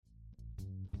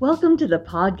Welcome to the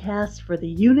podcast for the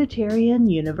Unitarian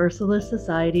Universalist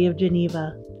Society of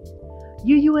Geneva.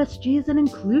 UUSG is an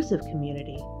inclusive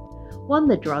community, one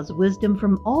that draws wisdom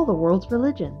from all the world's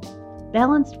religions,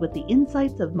 balanced with the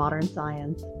insights of modern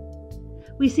science.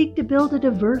 We seek to build a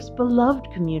diverse,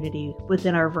 beloved community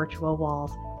within our virtual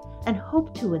walls and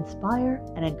hope to inspire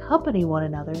and accompany one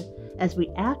another as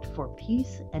we act for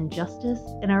peace and justice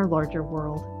in our larger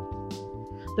world.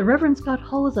 The Reverend Scott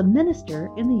Hall is a minister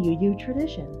in the UU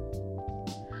tradition.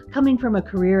 Coming from a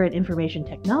career in information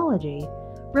technology,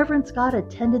 Reverend Scott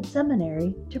attended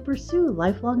seminary to pursue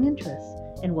lifelong interests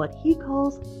in what he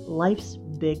calls life's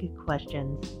big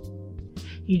questions.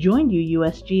 He joined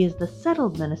UUSG as the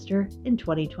settled minister in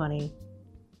 2020.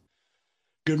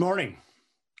 Good morning.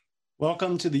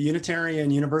 Welcome to the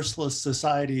Unitarian Universalist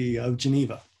Society of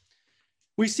Geneva.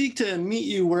 We seek to meet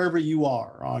you wherever you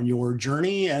are on your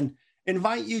journey and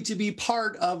invite you to be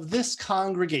part of this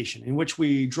congregation in which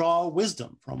we draw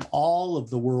wisdom from all of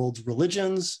the world's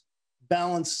religions,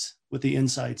 balanced with the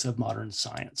insights of modern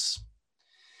science.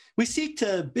 We seek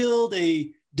to build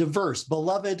a diverse,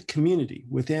 beloved community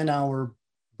within our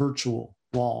virtual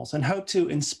walls and hope to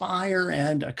inspire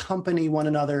and accompany one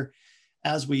another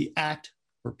as we act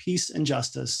for peace and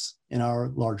justice in our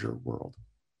larger world.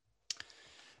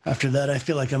 After that, I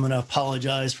feel like I'm going to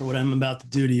apologize for what I'm about to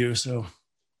do to you, so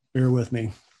bear with me.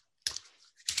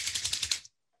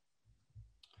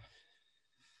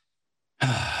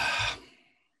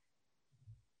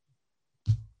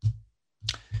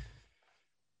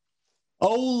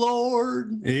 Oh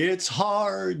Lord, it's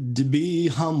hard to be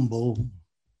humble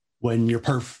when you're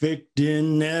perfect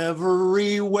in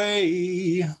every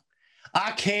way.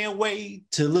 I can't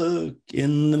wait to look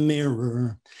in the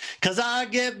mirror, 'cause I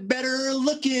get better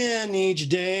looking each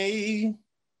day.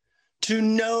 To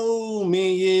know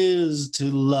me is to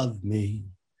love me.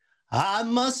 I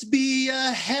must be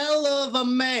a hell of a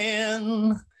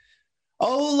man.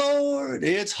 Oh Lord,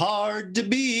 it's hard to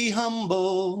be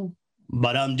humble,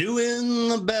 but I'm doing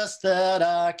the best that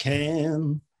I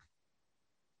can.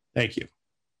 Thank you.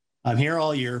 I'm here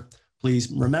all year. Please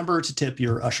remember to tip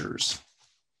your ushers.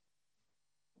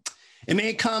 It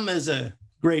may come as a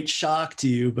great shock to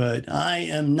you, but I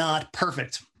am not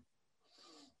perfect.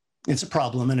 It's a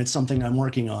problem, and it's something I'm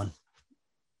working on.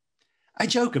 I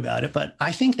joke about it, but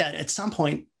I think that at some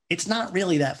point, it's not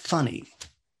really that funny.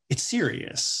 It's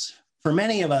serious. For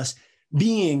many of us,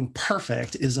 being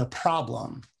perfect is a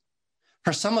problem.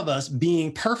 For some of us,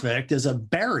 being perfect is a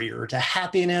barrier to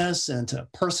happiness and to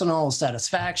personal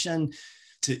satisfaction,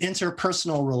 to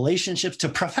interpersonal relationships, to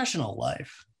professional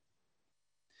life.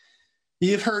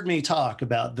 You've heard me talk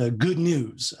about the good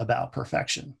news about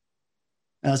perfection.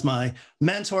 As my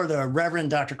mentor, the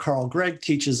Reverend Dr. Carl Gregg,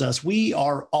 teaches us, we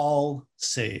are all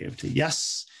saved.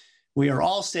 Yes, we are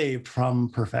all saved from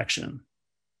perfection.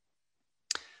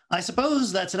 I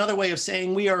suppose that's another way of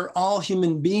saying we are all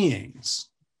human beings.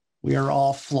 We are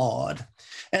all flawed.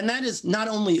 And that is not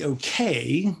only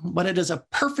okay, but it is a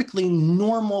perfectly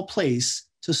normal place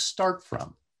to start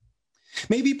from.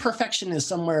 Maybe perfection is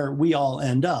somewhere we all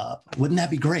end up. Wouldn't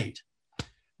that be great?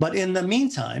 But in the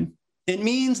meantime, it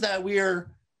means that we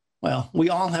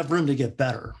all have room to get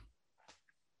better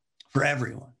for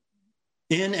everyone.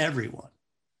 In everyone,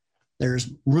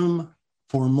 there's room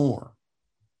for more,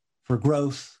 for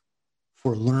growth,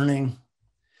 for learning.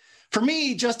 For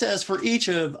me, just as for each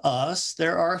of us,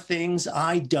 there are things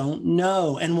I don't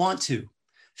know and want to,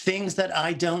 things that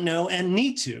I don't know and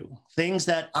need to, things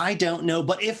that I don't know,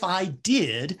 but if I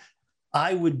did,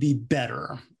 I would be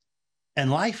better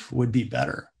and life would be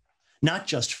better. Not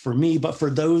just for me, but for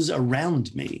those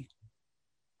around me.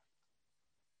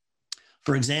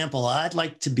 For example, I'd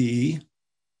like to be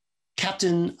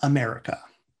Captain America.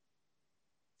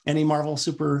 Any Marvel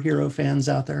superhero fans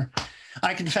out there?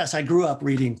 I confess, I grew up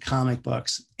reading comic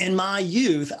books. In my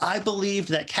youth, I believed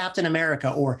that Captain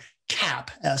America, or Cap,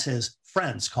 as his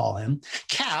friends call him,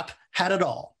 Cap had it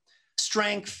all.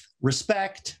 Strength,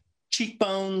 respect,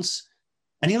 cheekbones,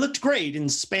 and he looked great in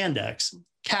spandex.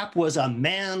 Cap was a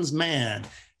man's man,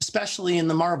 especially in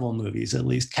the Marvel movies. At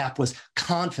least Cap was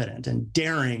confident and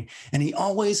daring, and he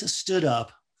always stood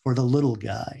up for the little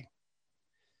guy.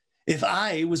 If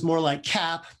I was more like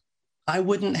Cap, I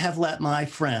wouldn't have let my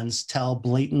friends tell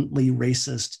blatantly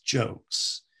racist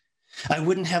jokes. I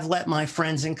wouldn't have let my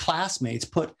friends and classmates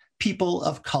put people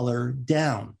of color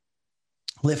down,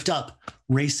 lift up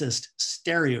racist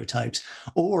stereotypes,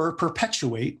 or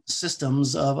perpetuate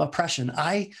systems of oppression.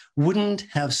 I wouldn't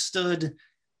have stood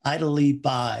idly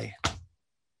by.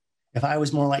 If I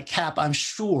was more like Cap, I'm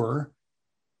sure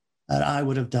that I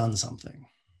would have done something.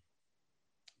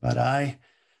 But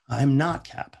I'm not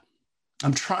Cap.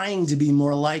 I'm trying to be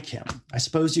more like him. I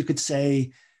suppose you could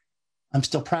say I'm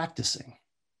still practicing.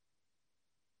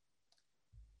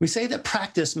 We say that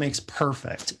practice makes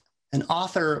perfect. And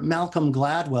author Malcolm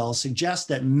Gladwell suggests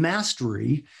that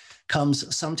mastery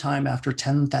comes sometime after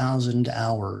 10,000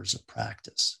 hours of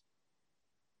practice.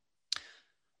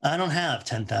 I don't have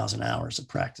 10,000 hours of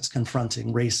practice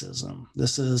confronting racism.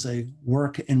 This is a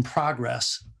work in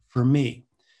progress for me.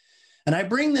 And I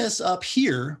bring this up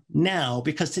here now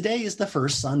because today is the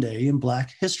first Sunday in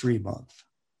Black History Month.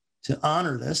 To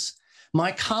honor this,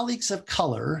 my colleagues of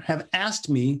color have asked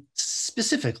me,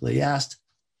 specifically asked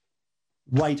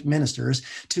white ministers,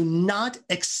 to not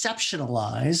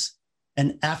exceptionalize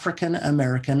an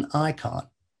African-American icon.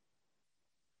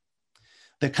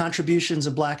 The contributions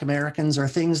of Black Americans are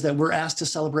things that we're asked to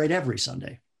celebrate every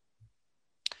Sunday.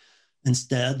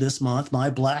 Instead, this month, my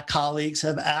Black colleagues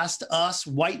have asked us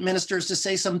white ministers to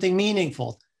say something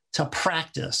meaningful, to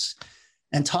practice,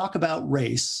 and talk about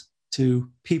race to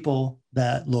people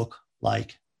that look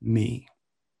like me,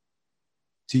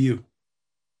 to you.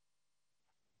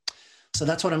 So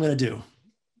that's what I'm going to do.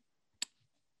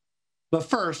 But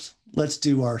first, let's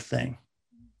do our thing.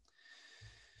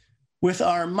 With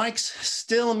our mics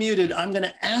still muted, I'm going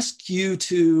to ask you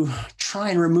to try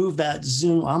and remove that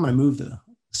Zoom. I'm going to move the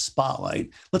spotlight.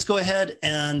 Let's go ahead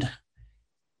and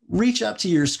reach up to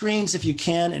your screens if you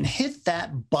can and hit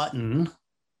that button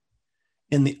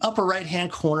in the upper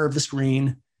right-hand corner of the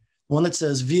screen, one that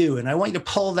says View. And I want you to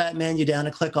pull that menu down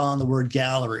and click on the word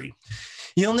Gallery.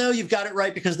 You'll know you've got it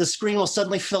right because the screen will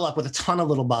suddenly fill up with a ton of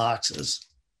little boxes.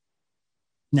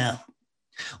 Now,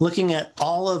 looking at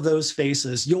all of those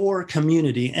faces, your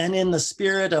community, and in the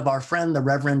spirit of our friend, the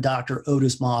Reverend Dr.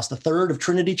 Otis Moss III of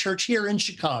Trinity Church here in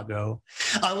Chicago,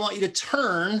 I want you to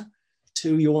turn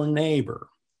to your neighbor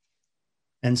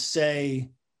and say,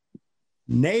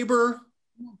 neighbor,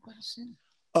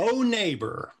 oh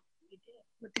neighbor,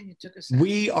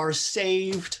 we are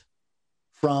saved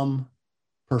from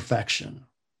perfection.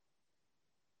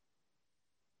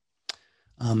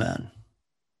 Amen.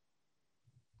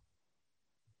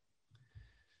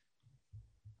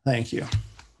 Thank you.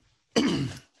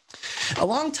 A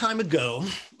long time ago,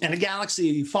 in a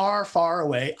galaxy far, far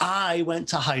away, I went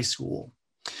to high school.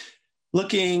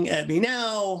 Looking at me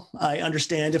now, I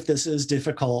understand if this is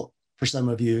difficult for some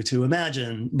of you to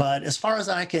imagine, but as far as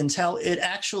I can tell, it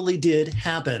actually did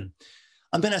happen.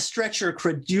 I'm going to stretch your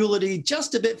credulity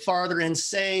just a bit farther and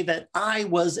say that I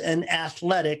was an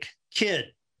athletic kid.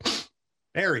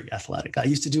 Very athletic. I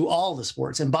used to do all the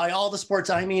sports. And by all the sports,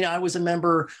 I mean I was a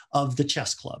member of the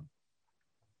chess club.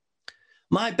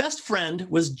 My best friend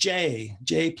was Jay.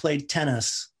 Jay played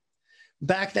tennis.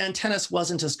 Back then, tennis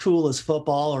wasn't as cool as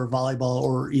football or volleyball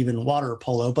or even water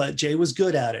polo, but Jay was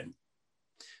good at it.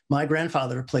 My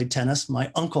grandfather played tennis.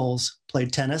 My uncles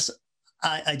played tennis.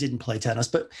 I didn't play tennis,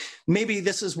 but maybe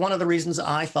this is one of the reasons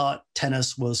I thought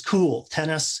tennis was cool.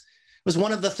 Tennis was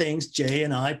one of the things Jay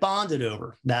and I bonded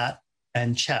over, that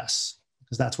and chess,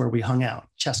 because that's where we hung out,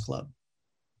 chess club.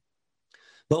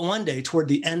 But one day, toward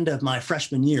the end of my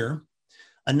freshman year,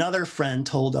 another friend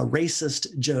told a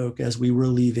racist joke as we were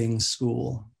leaving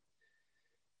school.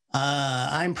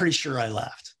 I'm pretty sure I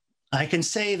laughed. I can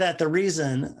say that the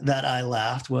reason that I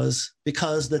laughed was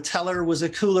because the teller was a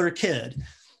cooler kid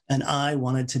and I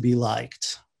wanted to be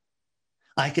liked.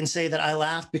 I can say that I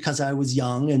laughed because I was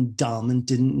young and dumb and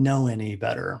didn't know any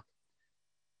better.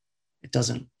 It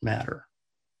doesn't matter.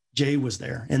 Jay was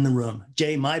there in the room.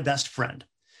 Jay, my best friend.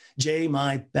 Jay,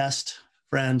 my best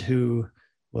friend who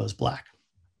was Black.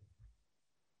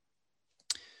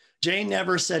 Jay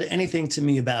never said anything to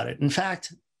me about it. In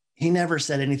fact, he never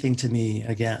said anything to me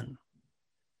again.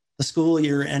 The school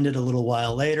year ended a little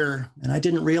while later, and I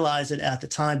didn't realize it at the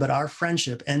time, but our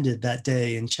friendship ended that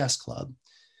day in chess club.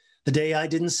 The day I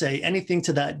didn't say anything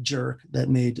to that jerk that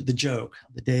made the joke.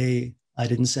 The day I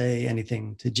didn't say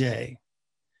anything to Jay.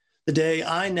 The day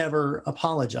I never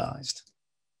apologized.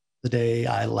 The day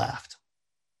I laughed.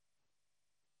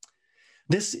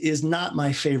 This is not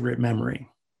my favorite memory.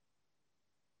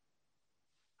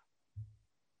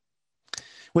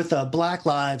 With a Black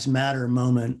Lives Matter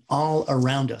moment all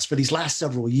around us for these last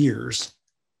several years,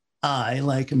 I,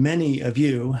 like many of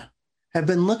you, have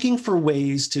been looking for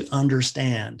ways to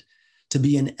understand, to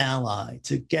be an ally,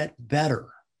 to get better.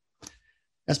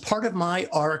 As part of my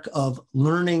arc of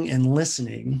learning and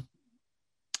listening,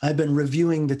 I've been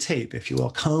reviewing the tape, if you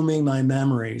will, combing my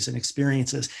memories and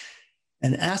experiences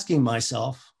and asking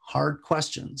myself hard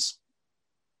questions.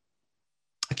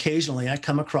 Occasionally, I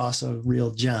come across a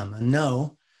real gem. And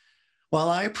no, while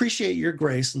I appreciate your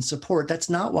grace and support, that's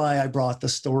not why I brought the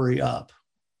story up.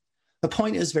 The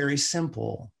point is very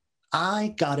simple.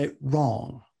 I got it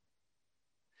wrong.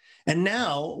 And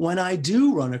now, when I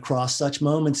do run across such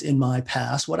moments in my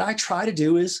past, what I try to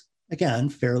do is, again,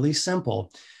 fairly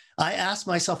simple. I ask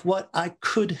myself what I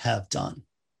could have done.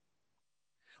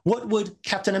 What would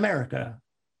Captain America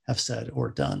have said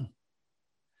or done?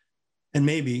 And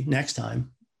maybe next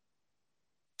time,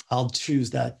 I'll choose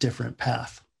that different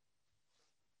path.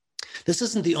 This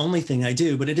isn't the only thing I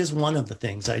do, but it is one of the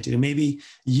things I do. Maybe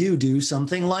you do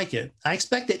something like it. I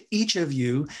expect that each of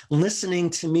you listening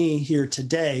to me here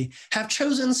today have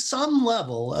chosen some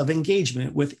level of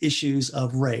engagement with issues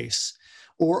of race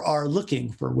or are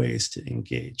looking for ways to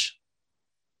engage.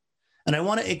 And I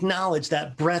want to acknowledge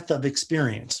that breadth of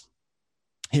experience.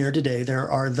 Here today, there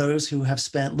are those who have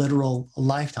spent literal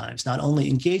lifetimes, not only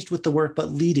engaged with the work,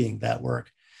 but leading that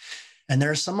work. And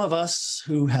there are some of us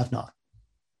who have not.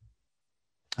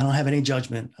 I don't have any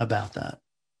judgment about that.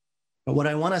 But what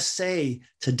I want to say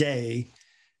today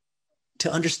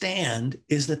to understand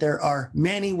is that there are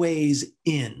many ways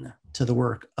in to the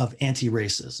work of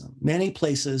anti-racism, many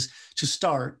places to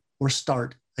start or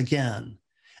start again.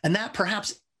 And that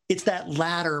perhaps it's that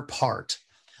latter part,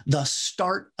 the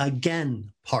start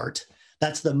again part,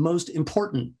 that's the most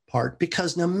important part,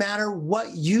 because no matter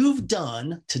what you've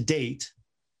done to date,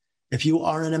 if you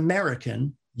are an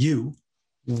American,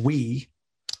 we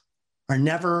are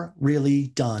never really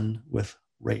done with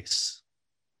race.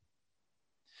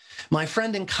 My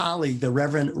friend and colleague, the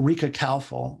Reverend Rika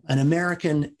Kaufel, an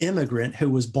American immigrant who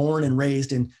was born and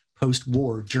raised in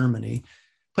post-war Germany,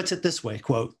 puts it this way,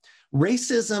 quote,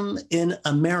 "Racism in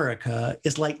America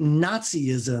is like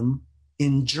Nazism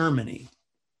in Germany."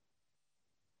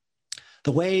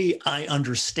 The way I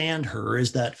understand her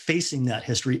is that facing that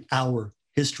history, our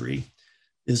history,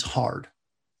 is hard.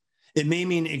 It may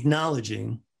mean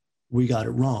acknowledging we got it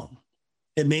wrong.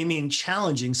 It may mean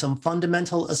challenging some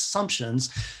fundamental assumptions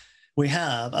we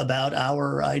have about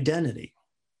our identity.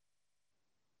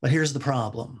 But here's the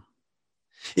problem.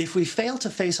 If we fail to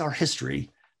face our history,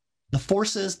 the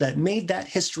forces that made that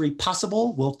history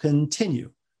possible will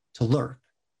continue to lurk,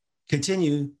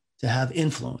 continue to have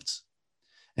influence,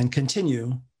 and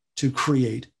continue to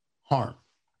create harm.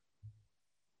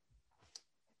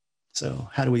 So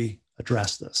how do we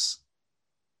address this?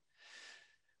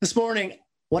 This morning,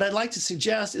 what I'd like to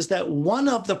suggest is that one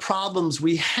of the problems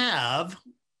we have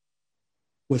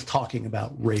with talking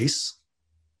about race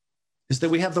is that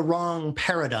we have the wrong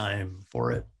paradigm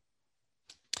for it.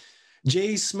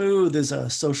 Jay Smooth is a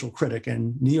social critic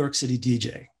and New York City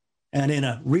DJ. And in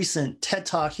a recent TED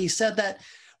Talk, he said that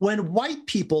when white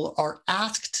people are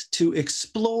asked to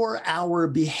explore our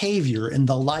behavior in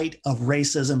the light of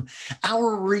racism,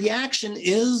 our reaction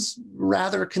is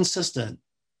rather consistent.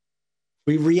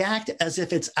 We react as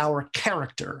if it's our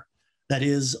character that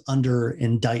is under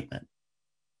indictment.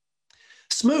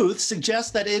 Smooth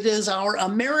suggests that it is our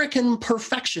American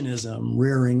perfectionism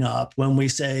rearing up when we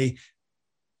say,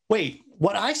 wait,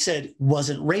 what I said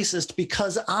wasn't racist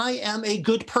because I am a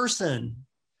good person.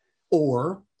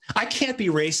 Or, I can't be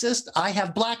racist, I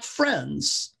have Black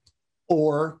friends.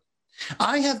 Or,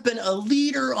 I have been a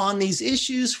leader on these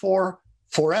issues for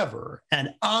forever,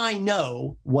 and I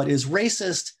know what is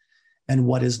racist and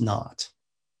what is not.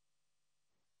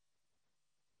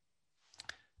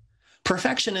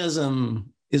 Perfectionism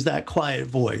is that quiet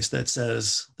voice that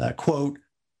says that, quote,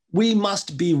 "We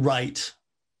must be right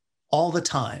all the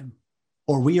time,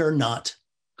 or we are not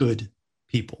good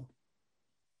people."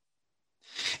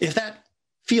 If that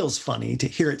feels funny to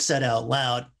hear it said out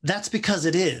loud, that's because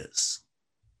it is.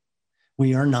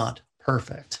 We are not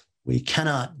perfect. We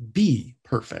cannot be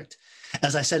perfect.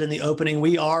 As I said in the opening,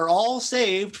 we are all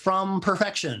saved from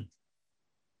perfection.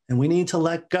 And we need to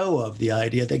let go of the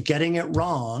idea that getting it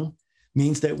wrong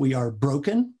means that we are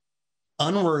broken,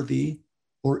 unworthy,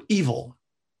 or evil.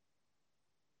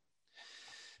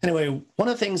 Anyway, one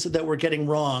of the things that we're getting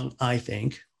wrong, I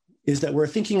think, is that we're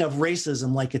thinking of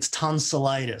racism like it's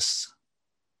tonsillitis.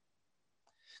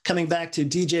 Coming back to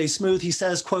DJ Smooth, he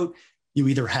says, quote, "You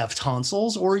either have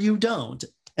tonsils or you don't.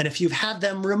 And if you've had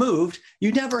them removed,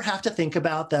 you never have to think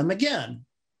about them again."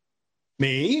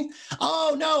 Me?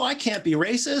 Oh, no, I can't be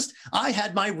racist. I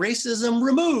had my racism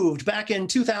removed back in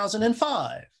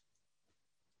 2005.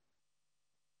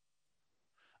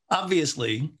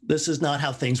 Obviously, this is not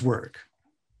how things work.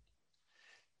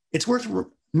 It's worth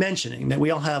mentioning that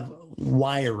we all have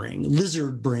wiring,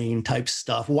 lizard brain type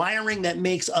stuff, wiring that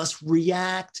makes us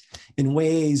react in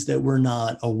ways that we're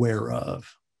not aware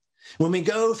of. When we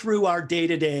go through our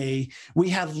day-to-day, we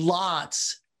have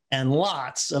lots and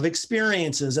lots of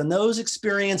experiences, and those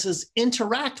experiences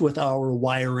interact with our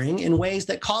wiring in ways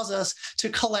that cause us to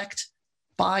collect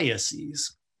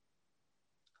biases.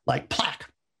 like plaque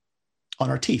on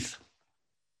our teeth.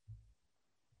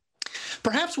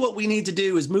 Perhaps what we need to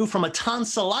do is move from a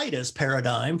tonsillitis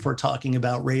paradigm for talking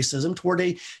about racism toward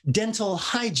a dental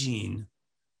hygiene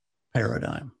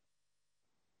paradigm.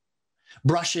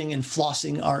 Brushing and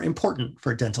flossing are important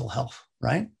for dental health,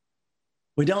 right?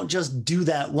 We don't just do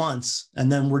that once and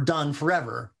then we're done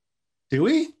forever, do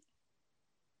we?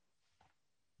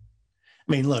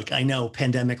 I mean, look, I know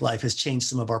pandemic life has changed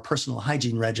some of our personal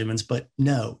hygiene regimens, but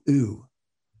no,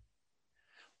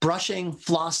 Brushing,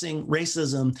 flossing,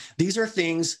 racism, these are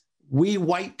things we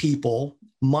white people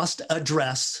must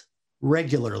address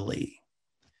regularly.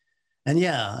 And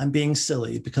yeah, I'm being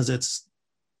silly because it's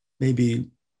maybe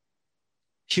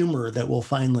humor that will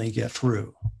finally get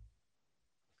through.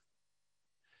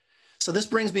 So this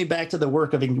brings me back to the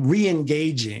work of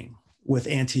re-engaging with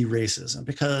anti-racism,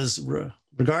 because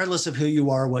regardless of who you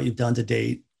are, what you've done to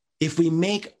date, if we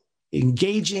make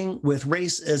engaging with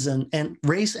racism and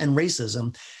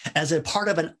racism as a part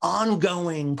of an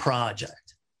ongoing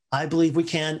project, I believe we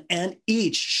can and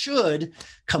each should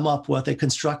come up with a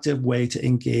constructive way to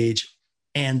engage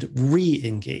and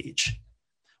re-engage.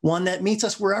 One that meets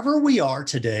us wherever we are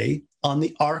today on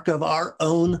the arc of our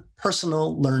own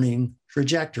personal learning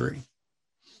trajectory.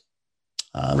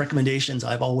 Recommendations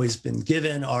I've always been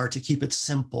given are to keep it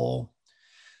simple.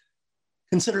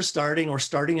 Consider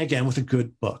starting again with a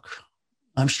good book.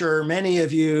 I'm sure many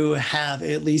of you have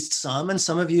at least some, and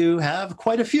some of you have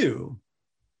quite a few.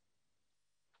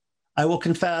 I will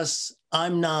confess,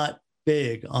 I'm not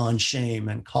big on shame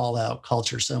and call out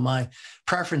culture, so my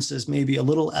preferences may be a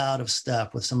little out of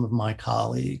step with some of my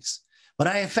colleagues. But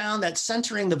I have found that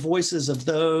centering the voices of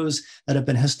those that have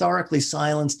been historically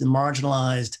silenced and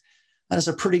marginalized, that is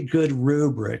a pretty good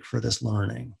rubric for this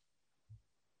learning.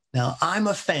 Now, I'm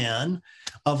a fan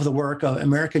of the work of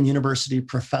American University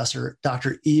professor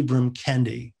Dr. Ibram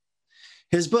Kendi.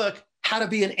 His book, How to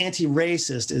Be an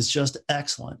Anti-Racist, is just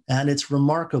excellent, and it's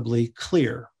remarkably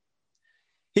clear.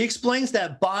 He explains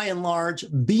that by and large,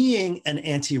 being an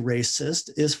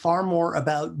anti-racist is far more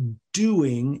about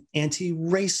doing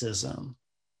anti-racism.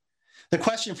 The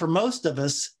question for most of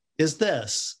us is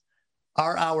this: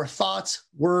 are our thoughts,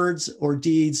 words, or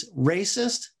deeds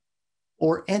racist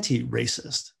or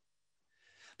anti-racist?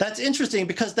 That's interesting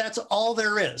because that's all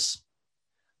there is.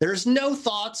 There's no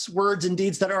thoughts, words, and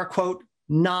deeds that are, quote,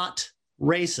 not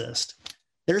racist.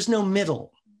 There's no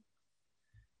middle,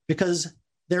 because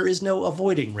there is no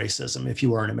avoiding racism if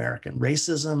you are an American.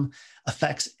 Racism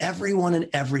affects everyone and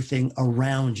everything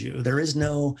around you. There is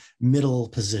no middle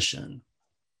position.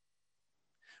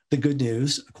 The good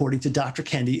news, according to Dr.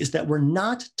 Kendi, is that we're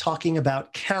not talking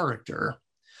about character.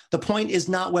 The point is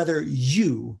not whether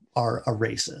you are a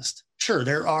racist. Sure,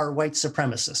 there are white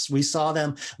supremacists. We saw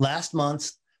them last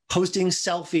month posting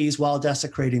selfies while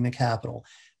desecrating the Capitol.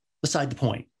 Beside the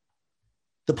point.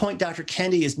 The point Dr.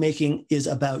 Kendi is making is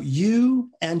about you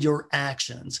and your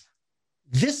actions.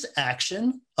 This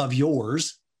action of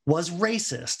yours was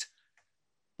racist,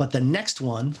 but the next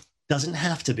one doesn't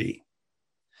have to be.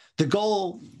 The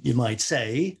goal, you might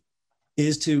say,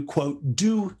 is to, quote,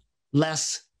 do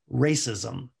less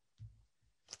racism.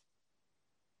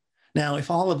 Now,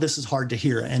 if all of this is hard to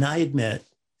hear, and I admit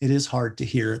it is hard to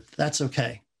hear, that's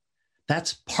okay.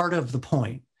 That's part of the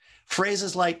point.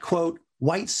 Phrases like, quote,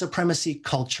 white supremacy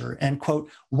culture and,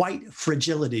 quote, white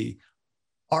fragility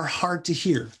are hard to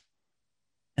hear.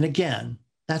 And again,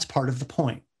 that's part of the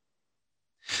point.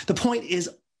 The point is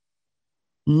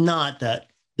not that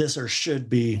this or should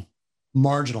be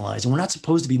marginalized. And we're not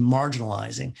supposed to be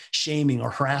marginalizing, shaming,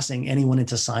 or harassing anyone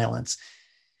into silence.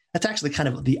 That's actually kind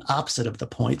of the opposite of the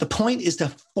point. The point is to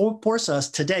force us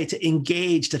today to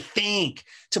engage, to think,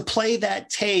 to play that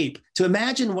tape, to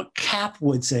imagine what Cap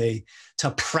would say,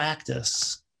 to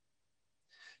practice,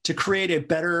 to create a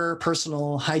better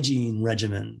personal hygiene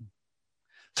regimen.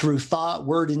 Through thought,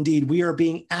 word, and deed, we are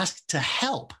being asked to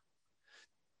help,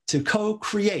 to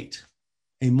co-create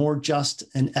a more just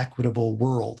and equitable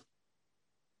world.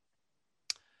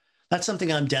 That's something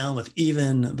I'm down with,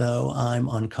 even though I'm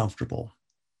uncomfortable.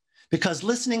 Because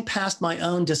listening past my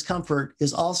own discomfort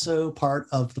is also part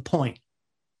of the point.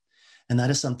 And that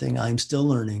is something I'm still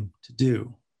learning to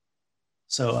do.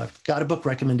 So I've got a book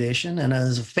recommendation, and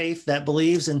as a faith that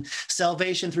believes in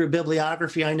salvation through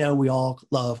bibliography, I know we all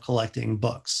love collecting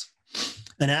books.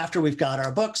 And after we've got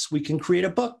our books, we can create a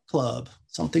book club,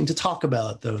 something to talk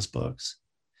about those books.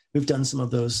 We've done some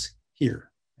of those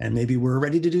here, and maybe we're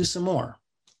ready to do some more.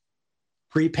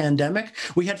 Pre-pandemic,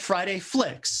 we had Friday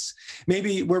Flicks.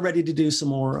 Maybe we're ready to do some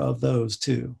more of those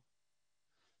too.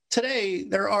 Today,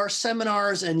 there are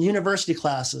seminars and university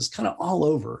classes kind of all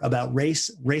over about race,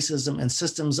 racism, and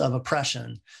systems of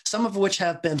oppression, some of which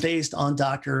have been based on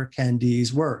Dr.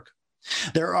 Kendi's work.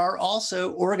 There are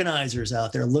also organizers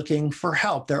out there looking for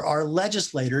help. There are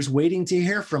legislators waiting to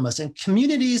hear from us, and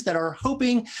communities that are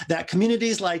hoping that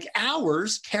communities like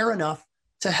ours care enough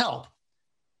to help.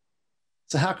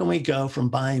 So how can we go from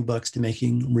buying books to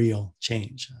making real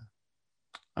change?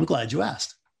 I'm glad you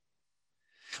asked.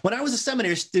 When I was a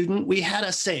seminary student, we had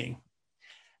a saying,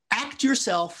 act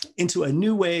yourself into a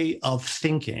new way of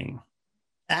thinking.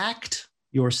 Act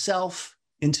yourself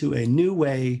into a new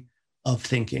way of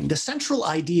thinking. The central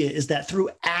idea is that through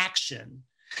action,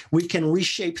 we can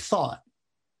reshape thought.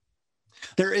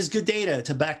 There is good data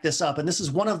to back this up, and this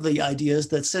is one of the ideas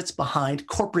that sits behind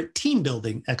corporate team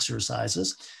building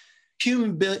exercises.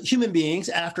 Human beings,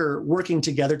 after working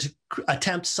together to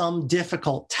attempt some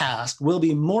difficult task, will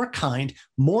be more kind,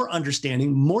 more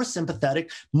understanding, more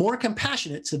sympathetic, more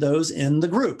compassionate to those in the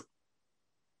group,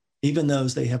 even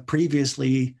those they have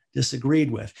previously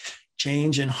disagreed with.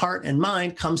 Change in heart and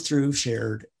mind comes through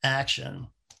shared action.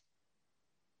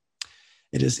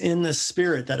 It is in this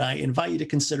spirit that I invite you to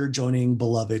consider joining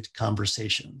Beloved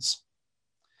Conversations.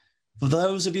 For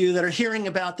those of you that are hearing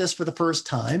about this for the first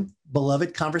time,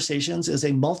 Beloved Conversations is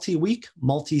a multi-week,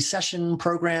 multi-session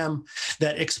program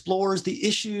that explores the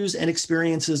issues and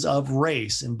experiences of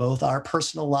race in both our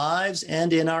personal lives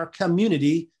and in our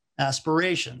community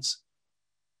aspirations.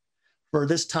 For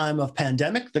this time of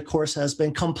pandemic, the course has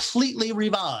been completely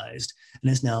revised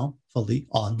and is now fully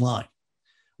online.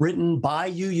 Written by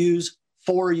UUs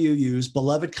for UUs,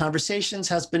 Beloved Conversations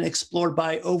has been explored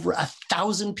by over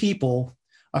 1,000 people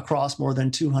across more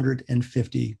than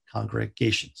 250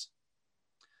 congregations.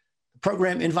 The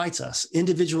program invites us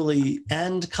individually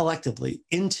and collectively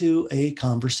into a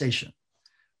conversation,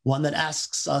 one that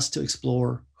asks us to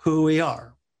explore who we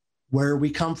are, where we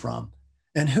come from,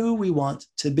 and who we want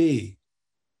to be.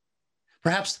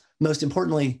 Perhaps most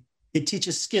importantly, it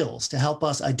teaches skills to help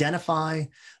us identify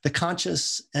the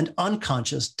conscious and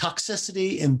unconscious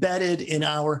toxicity embedded in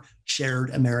our shared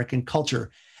American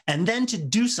culture, and then to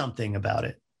do something about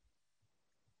it.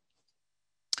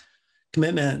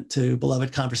 Commitment to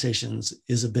Beloved Conversations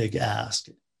is a big ask.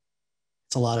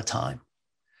 It's a lot of time.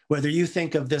 Whether you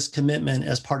think of this commitment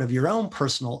as part of your own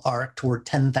personal arc toward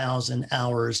 10,000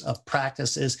 hours of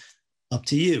practice is up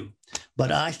to you.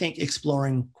 But I think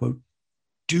exploring, quote,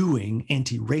 doing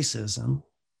anti-racism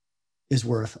is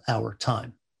worth our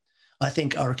time. I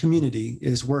think our community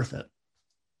is worth it.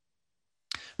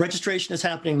 Registration is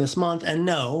happening this month, and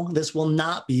no, this will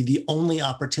not be the only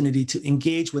opportunity to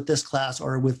engage with this class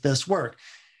or with this work.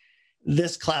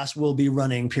 This class will be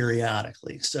running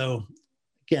periodically. So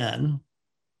again,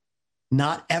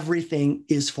 not everything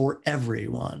is for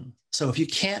everyone. So if you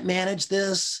can't manage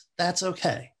this, that's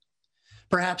okay.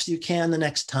 Perhaps you can the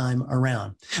next time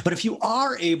around. But if you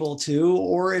are able to,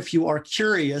 or if you are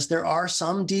curious, there are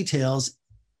some details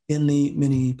in the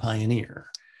Mini Pioneer.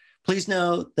 Please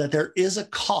note that there is a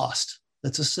cost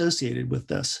that's associated with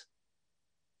this.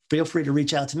 Feel free to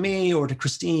reach out to me or to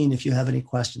Christine if you have any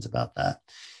questions about that.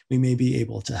 We may be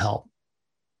able to help.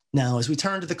 Now, as we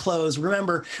turn to the close,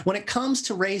 remember, when it comes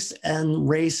to race and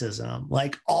racism,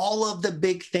 like all of the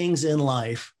big things in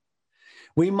life,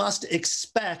 we must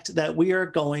expect that we are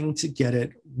going to get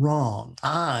it wrong.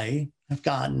 I have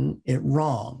gotten it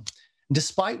wrong.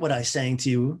 Despite what I'm saying to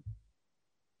you,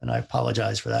 and I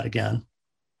apologize for that again,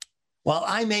 while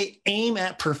I may aim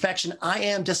at perfection, I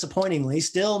am disappointingly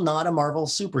still not a Marvel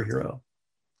superhero.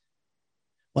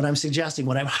 What I'm suggesting,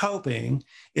 what I'm hoping,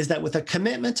 is that with a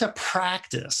commitment to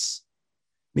practice,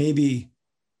 maybe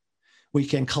we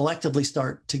can collectively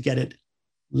start to get it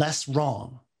less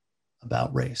wrong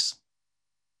about race.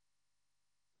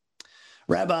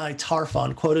 Rabbi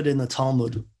Tarfon, quoted in the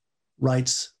Talmud,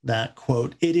 writes that,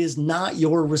 quote, "It is not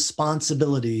your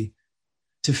responsibility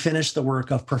to finish the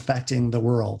work of perfecting the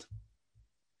world,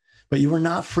 but you are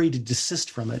not free to desist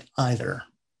from it either."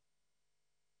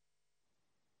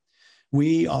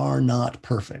 We are not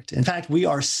perfect. In fact, we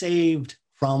are saved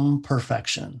from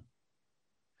perfection.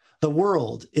 The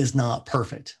world is not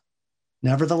perfect.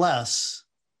 Nevertheless,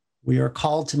 we are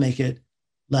called to make it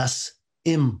less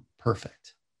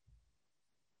imperfect.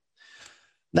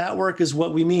 That work is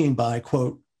what we mean by,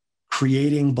 quote,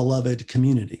 creating beloved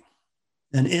community.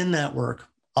 And in that work,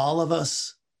 all of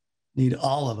us need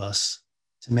all of us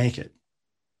to make it.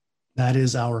 That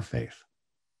is our faith.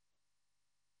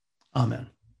 Amen.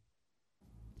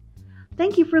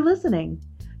 Thank you for listening.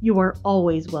 You are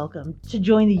always welcome to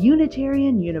join the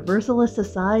Unitarian Universalist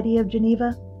Society of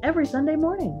Geneva every Sunday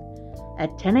morning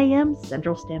at 10 a.m.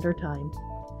 Central Standard Time.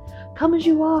 Come as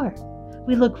you are.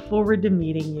 We look forward to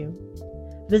meeting you.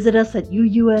 Visit us at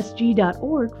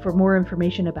uusg.org for more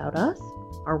information about us,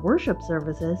 our worship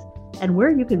services, and where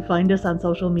you can find us on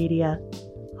social media.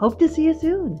 Hope to see you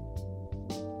soon.